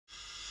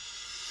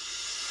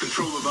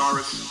Control the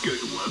virus, go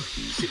to work.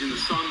 Sit in the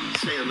sun,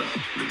 stay alert.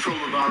 Control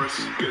the virus,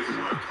 go to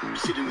work.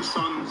 Sit in the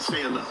sun,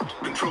 stay alert.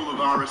 Control the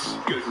virus,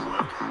 go to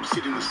work.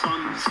 Sit in the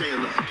sun, stay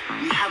alert.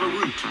 We have a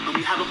route and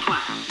we have a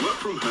plan. Work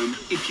from home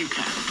if you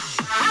can.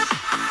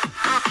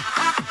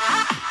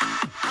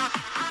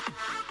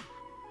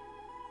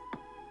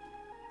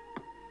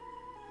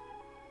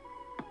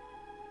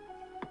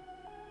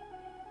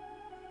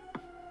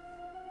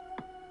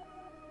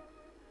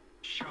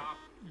 Sharp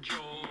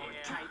jaw,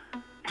 tight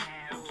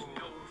abs,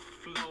 no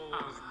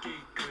flaws,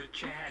 get good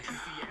chat. He's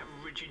the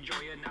average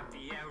enjoyer, not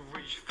the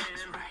average fan.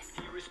 That's right.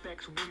 He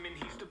respects women,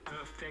 he's the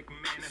perfect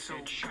man. So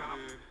sharp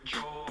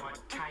jaw,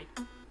 tight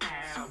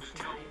abs,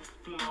 no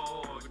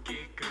flaws,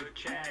 get good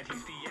chat.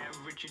 He's the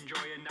average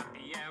enjoyer, not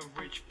the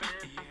average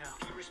fan. Yeah.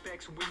 He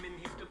respects women,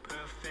 he's the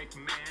perfect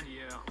man.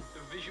 Yeah.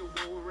 The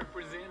visual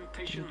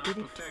representation of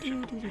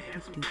perfection.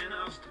 Handsome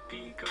penthouse, the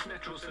peak of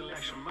natural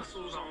selection.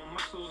 Muscles on,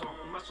 muscles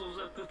on, muscles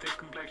of the thick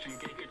complexion.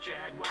 Giga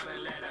Chad, while I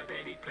let I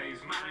bet he plays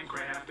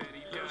Minecraft.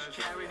 Loves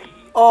charity.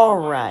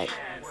 Alright.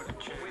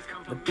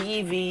 The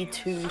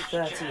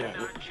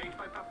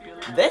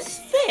BV238. This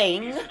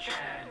thing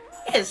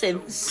is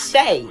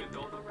insane.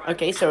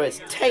 Okay, so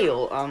its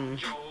tail,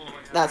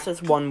 that's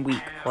just one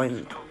weak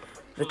point.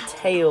 The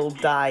tail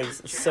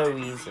dies so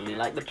easily.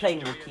 Like, the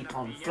plane will keep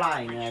on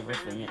flying and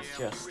everything. It's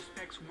just,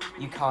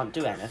 you can't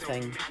do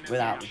anything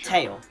without the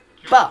tail.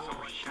 But,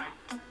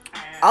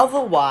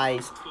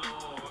 otherwise,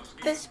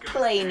 this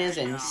plane is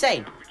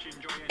insane.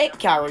 It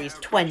carries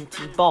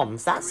 20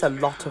 bombs. That's a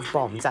lot of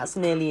bombs. That's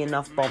nearly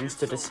enough bombs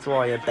to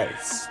destroy a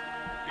base.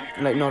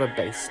 Like, not a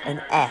base,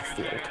 an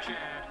airfield.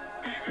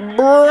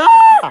 Bruh!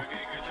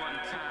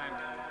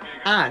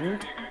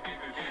 And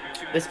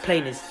this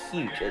plane is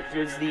huge. It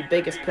was the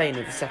biggest plane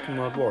of the Second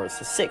World War. It's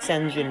a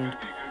 6-engined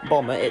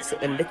bomber. It's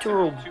a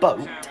literal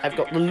boat. I've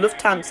got the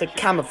Lufthansa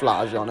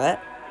camouflage on it.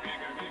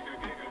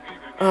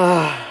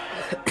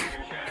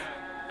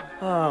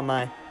 Oh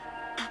my.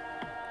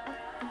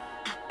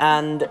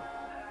 And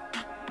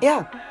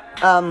yeah,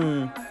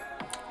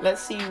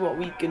 let's see what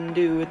we can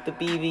do with the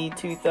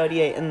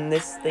BV238, and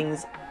this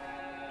thing's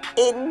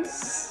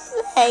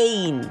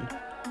insane.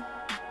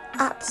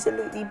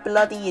 Absolutely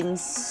bloody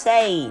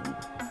insane.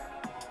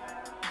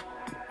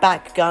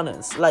 Back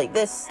gunners. Like,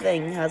 this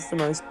thing has the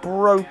most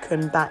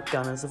broken back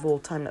gunners of all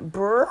time.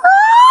 Bruh!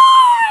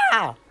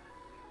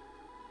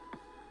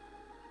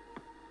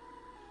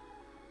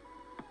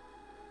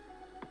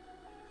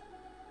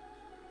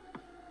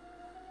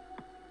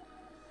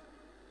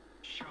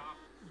 Sharp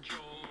jaw,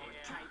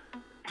 tight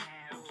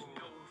abs,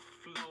 no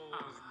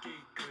flaws, get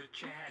good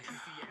chat. He's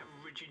the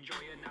average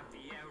enjoyer, not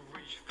the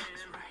average fan.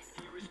 That's right.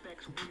 He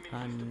respects women.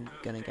 I'm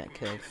gonna get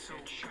killed.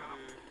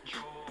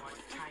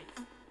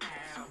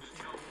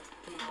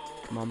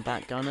 Come on,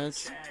 back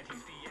gunners.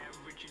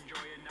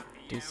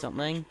 Do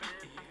something.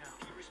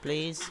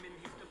 Please.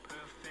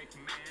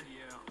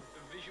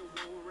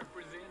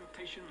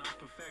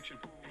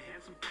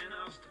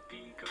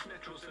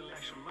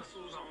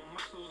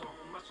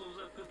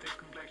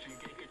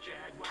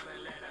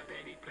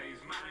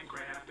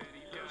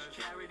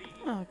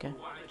 Oh, okay.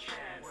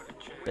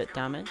 Bit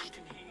damaged.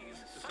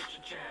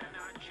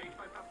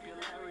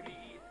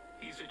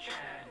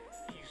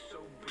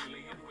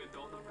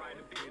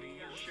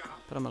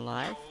 But I'm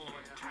alive.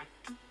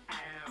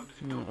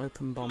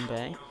 Open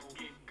Bombay.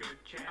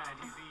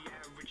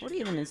 What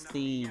even is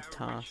the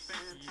task?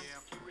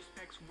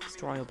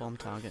 Destroy all bomb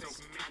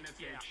targets.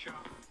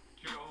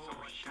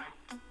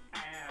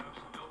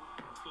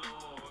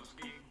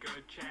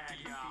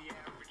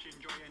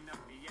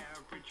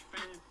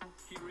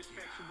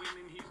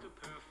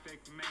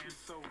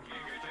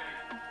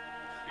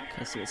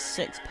 Okay, so it's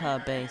 6 per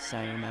base,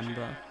 I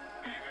remember.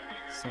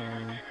 So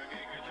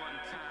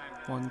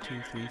 1,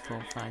 2, 3,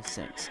 4, 5,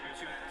 6.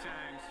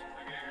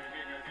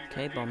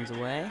 Okay, bombs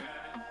away.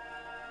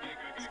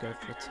 Let's go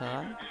for a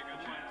turn.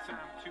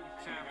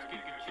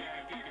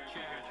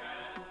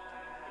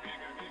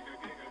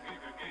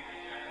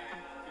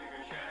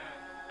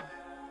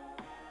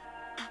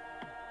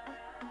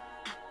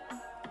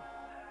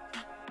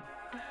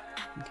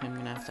 Okay, I'm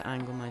gonna have to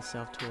angle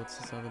myself towards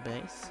this other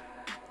base.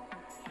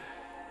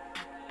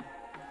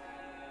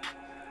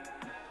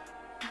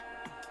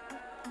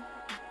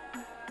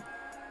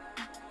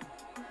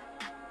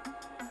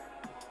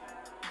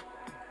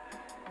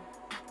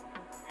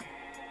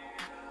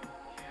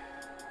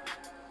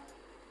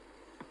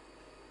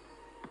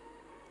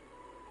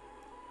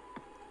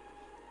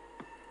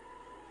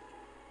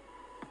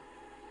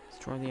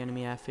 Destroy the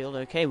enemy airfield.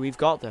 Okay, we've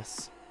got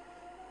this.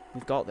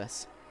 We've got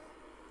this.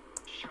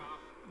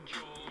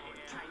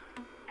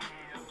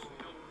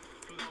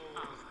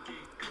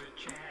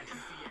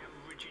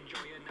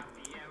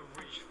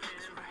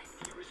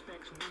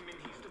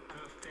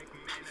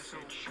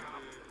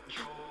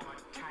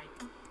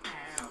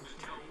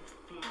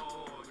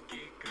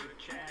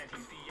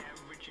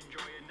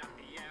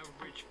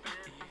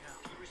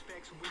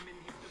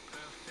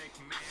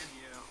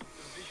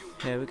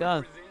 Here we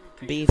go.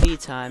 BV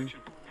time.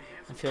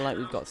 I feel like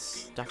we've got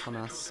stuff on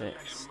our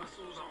 6.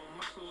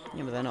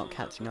 Yeah, but they're not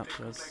catching up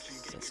to us.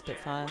 Is that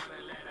Spitfire?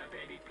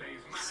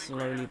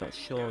 Slowly but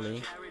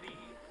surely.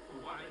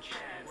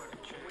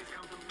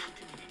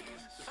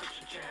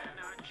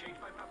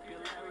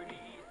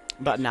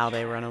 But now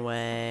they run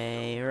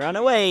away. Run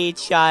away,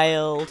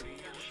 child!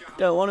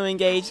 Don't want to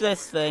engage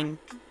this thing.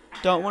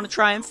 Don't want to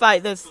try and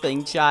fight this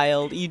thing,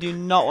 child. You do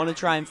not want to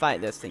try and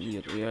fight this thing.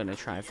 You're going to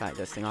try and fight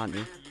this thing, aren't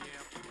you?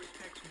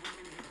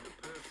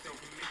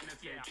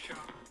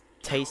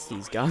 Taste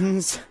these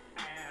guns.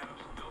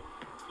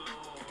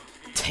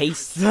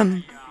 Taste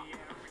them.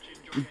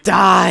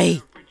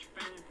 Die.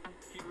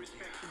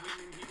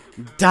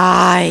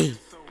 Die.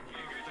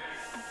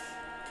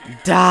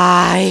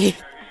 Die.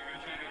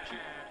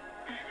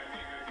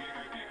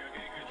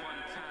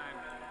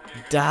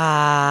 Die.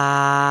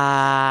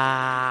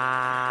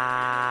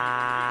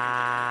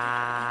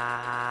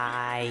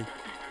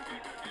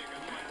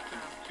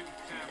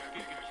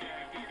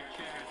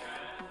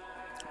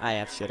 I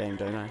have shit aim,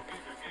 don't I?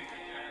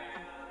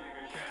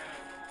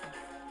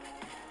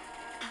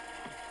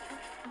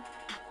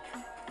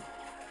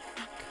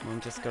 Come on,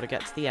 just gotta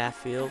get to the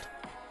airfield.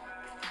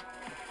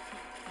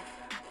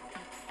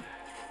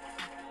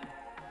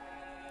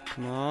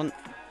 Come on.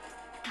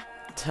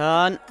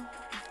 Turn.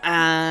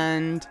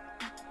 And...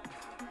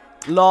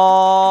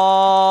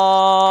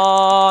 loss!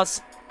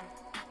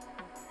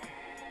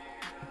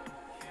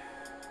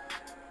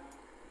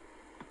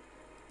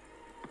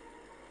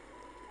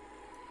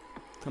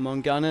 Come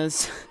on,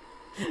 gunners.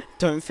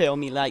 Don't fail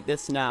me like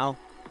this now.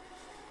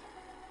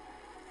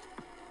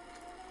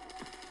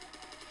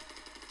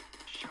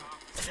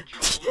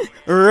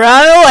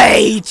 Run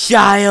away,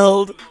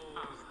 child!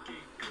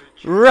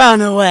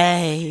 Run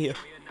away!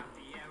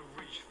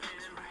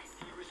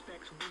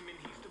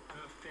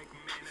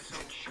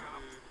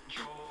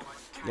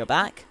 You're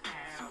back?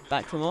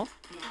 Back for more?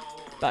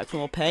 Back for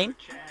more pain?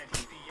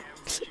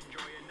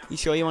 You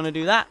sure you want to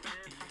do that?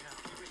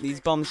 These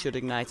bombs should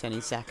ignite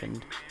any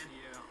second.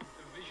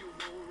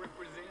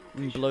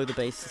 And blow the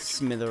base to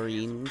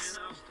smithereens.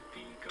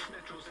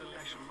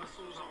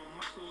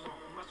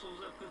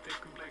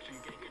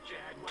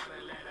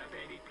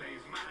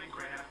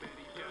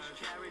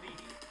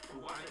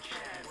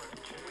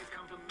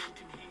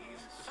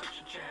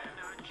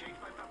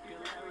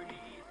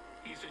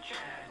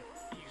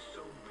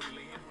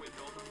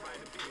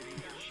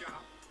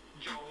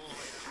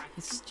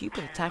 It's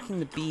stupid. Attacking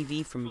the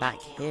BV from back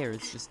here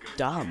is just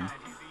dumb.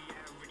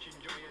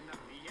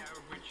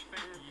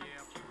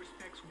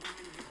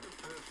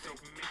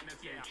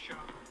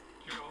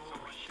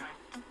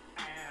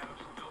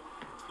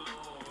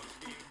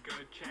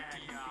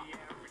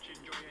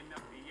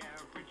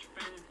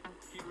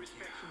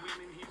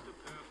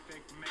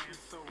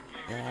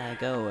 Yeah,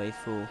 go away,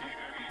 fool.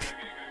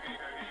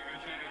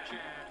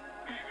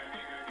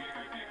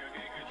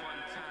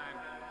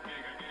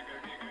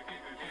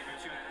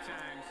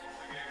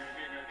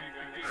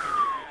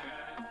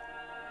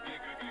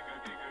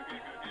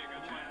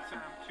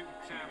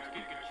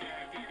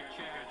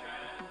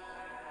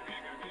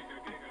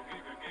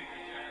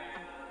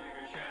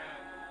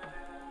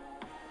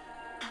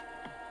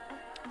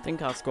 I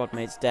think our squad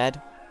mate's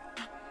dead.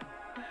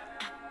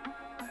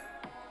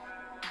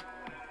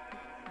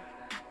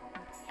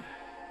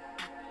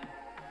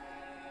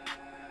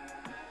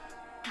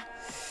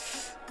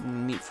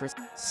 Meet for a...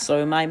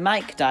 So my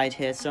mic died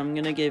here, so I'm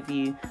gonna give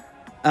you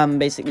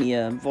basically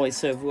a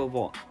voiceover of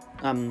what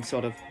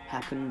sort of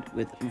happened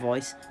with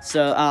voice.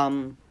 So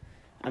I'm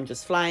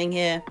just flying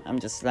here. I'm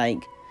just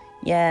like,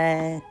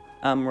 yeah,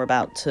 we're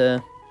about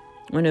to,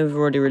 when we've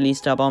already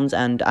released our bombs,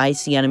 and I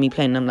see enemy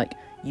plane, and I'm like,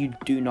 you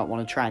do not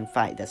want to try and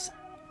fight this.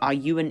 Are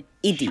you an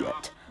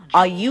idiot?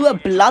 Are you a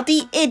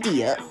bloody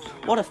idiot?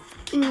 What a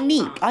fucking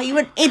neek. Are you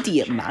an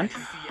idiot, man?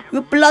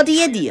 You're a bloody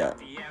idiot.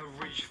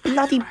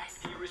 Bloody...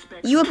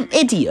 You an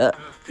idiot?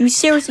 You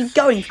seriously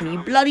going for me, you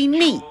bloody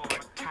neek?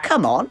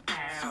 Come on.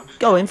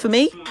 Going for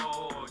me?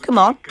 Come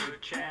on.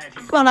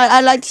 Come on,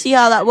 I'd like to see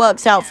how that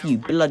works out for you,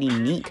 bloody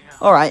neek.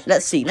 Alright,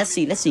 let's see.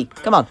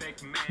 Come on.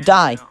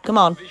 Die. Come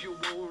on.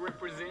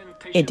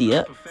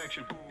 Idiot.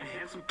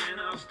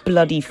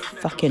 Bloody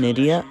fucking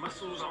idiot.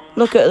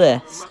 Look at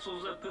this.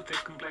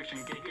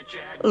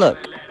 Look.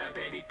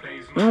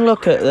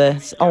 Look at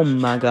this. Oh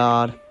my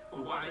god.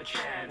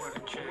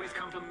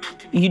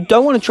 You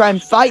don't want to try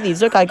and fight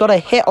these. Look, I got a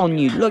hit on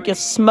you. Look, you're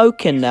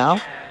smoking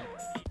now.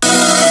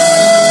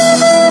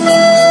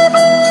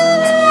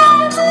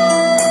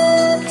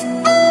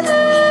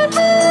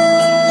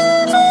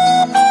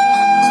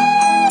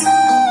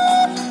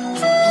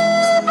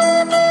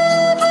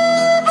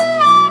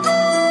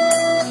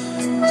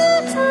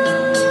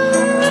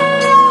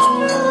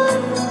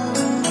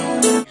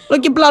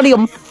 Look, you're bloody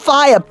on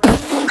fire.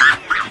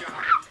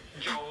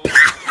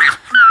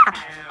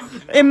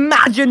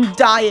 Imagine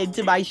dying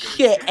to my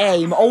shit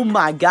aim. Oh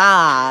my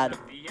god.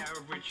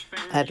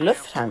 At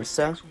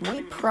Lufthansa,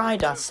 we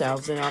pride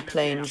ourselves in our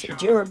planes'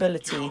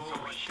 durability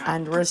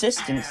and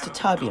resistance to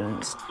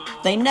turbulence.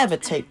 They never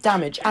take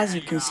damage. As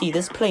you can see,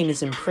 this plane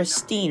is in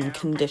pristine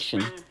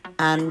condition.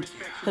 and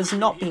has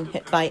not been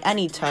hit by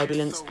any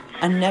turbulence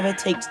and never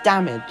takes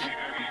damage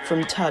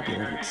from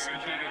turbulence.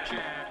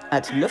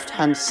 At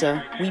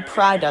Lufthansa, we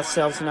pride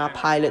ourselves on our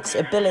pilot's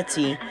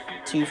ability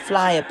to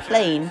fly a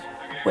plane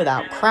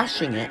without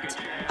crashing it,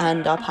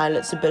 and our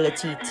pilot's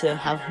ability to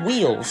have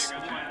wheels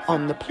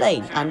on the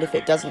plane. And if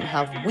it doesn't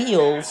have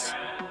wheels,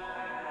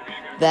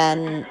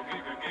 then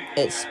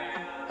it's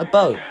a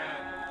boat.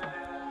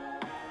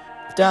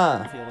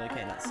 Duh. I feel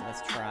okay,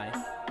 let's try.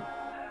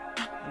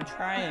 I'm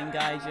trying,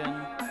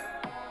 Gaijin.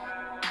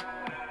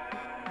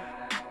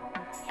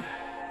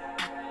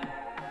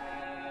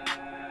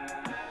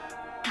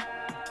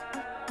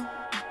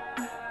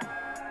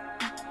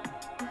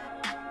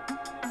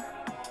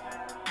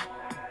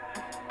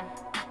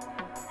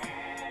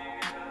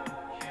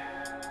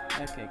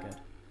 Okay, good.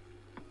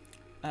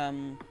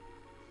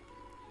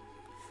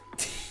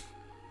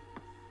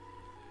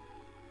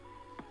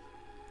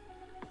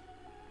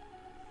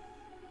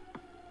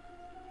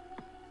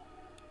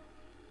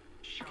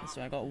 Okay,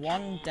 so I got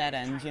one dead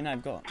engine,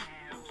 I've got,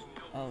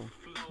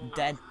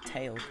 dead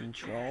tail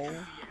control.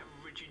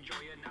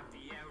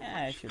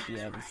 Yeah, I should be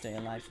able to stay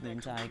alive for the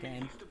entire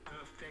game.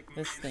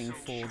 This thing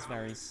falls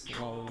very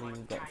slowly.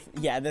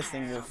 This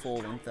thing will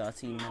fall in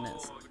 13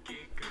 minutes.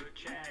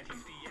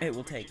 It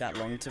will take that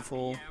long to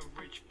fall.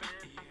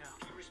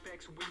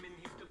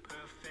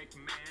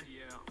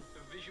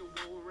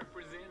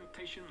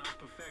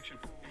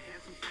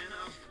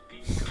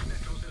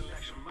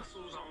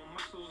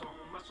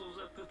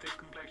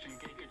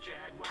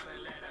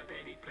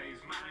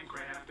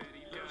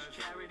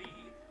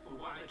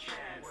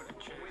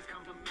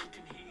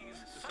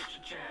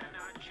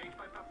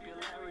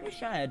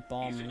 Wish I had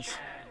bombs.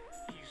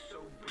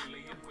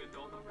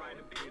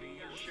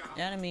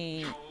 The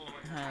enemy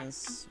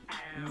has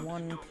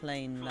one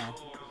plane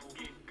left.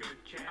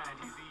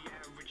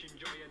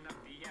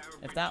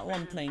 If that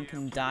one plane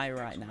can die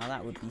right now,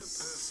 that would be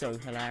so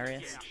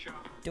hilarious.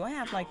 Do I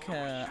have like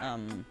a,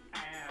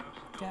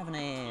 do I have an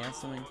AA or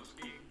something?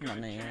 Not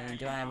an AA,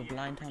 do I have a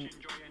blind hunt?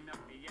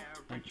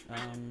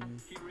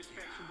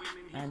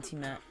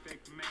 Anti-met,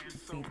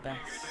 be the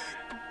best.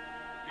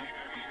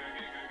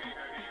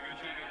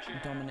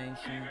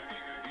 Domination.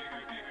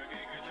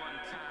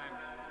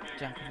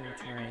 Jack of all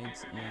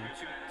trades, yeah,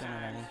 don't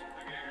have any.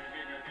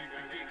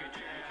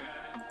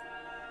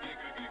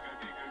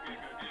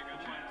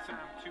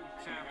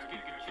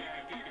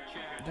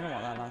 I don't know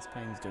what that last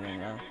plane's doing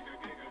though.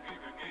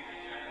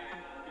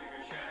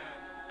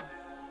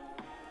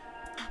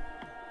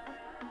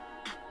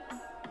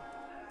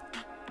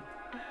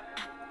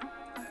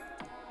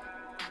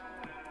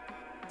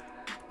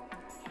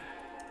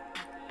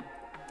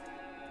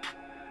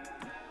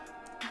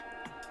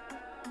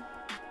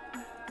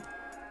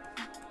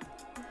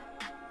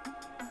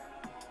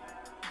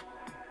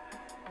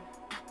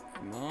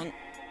 Come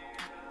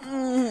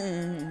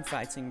on.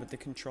 Fighting with the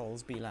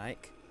controls be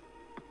like.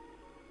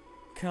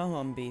 Come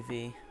on,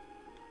 BV.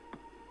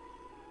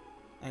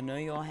 I know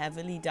you're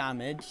heavily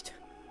damaged.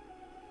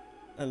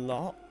 A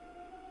lot.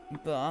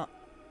 But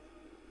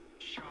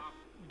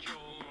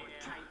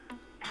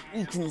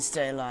you can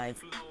stay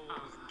alive.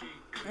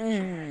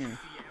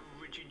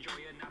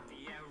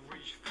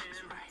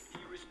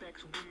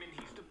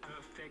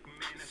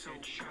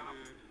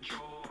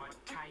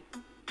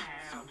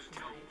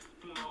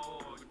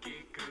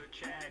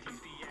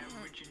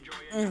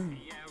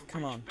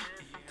 Come on.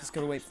 Just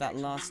gotta wait for that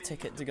last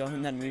ticket to go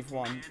and then we've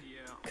won.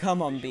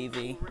 Come on,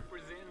 BV.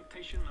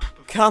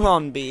 Come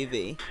on,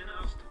 BV.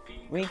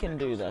 We can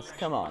do this.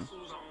 Come on.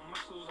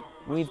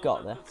 We've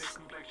got this.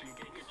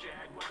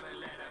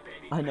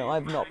 I know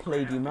I've not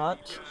played you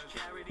much,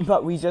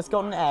 but we just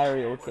got an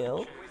aerial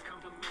kill.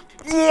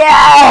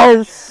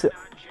 Yes!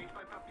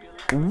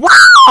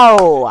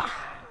 Wow!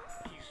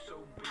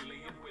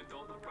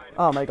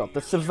 Oh my god,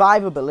 the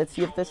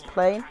survivability of this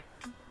plane,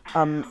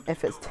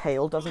 if its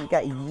tail doesn't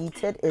get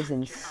yeeted, is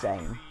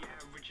insane.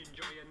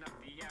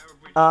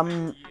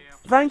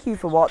 Thank you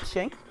for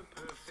watching.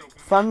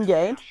 Fun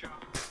game.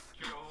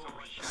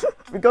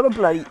 We got a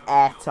bloody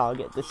air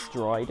target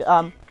destroyed.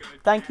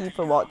 Thank you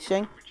for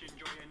watching.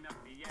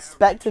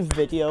 Expect a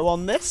video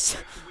on this.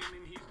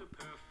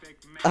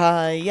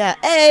 Yeah.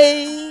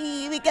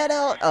 Hey, we get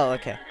out. Oh,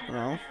 okay.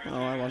 Oh,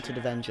 I wanted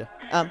Avenger.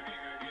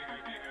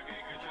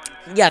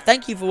 Yeah,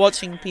 thank you for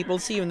watching, people.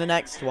 See you in the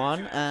next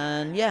one,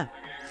 and yeah.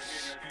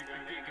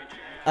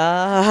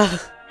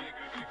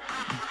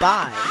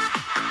 Bye.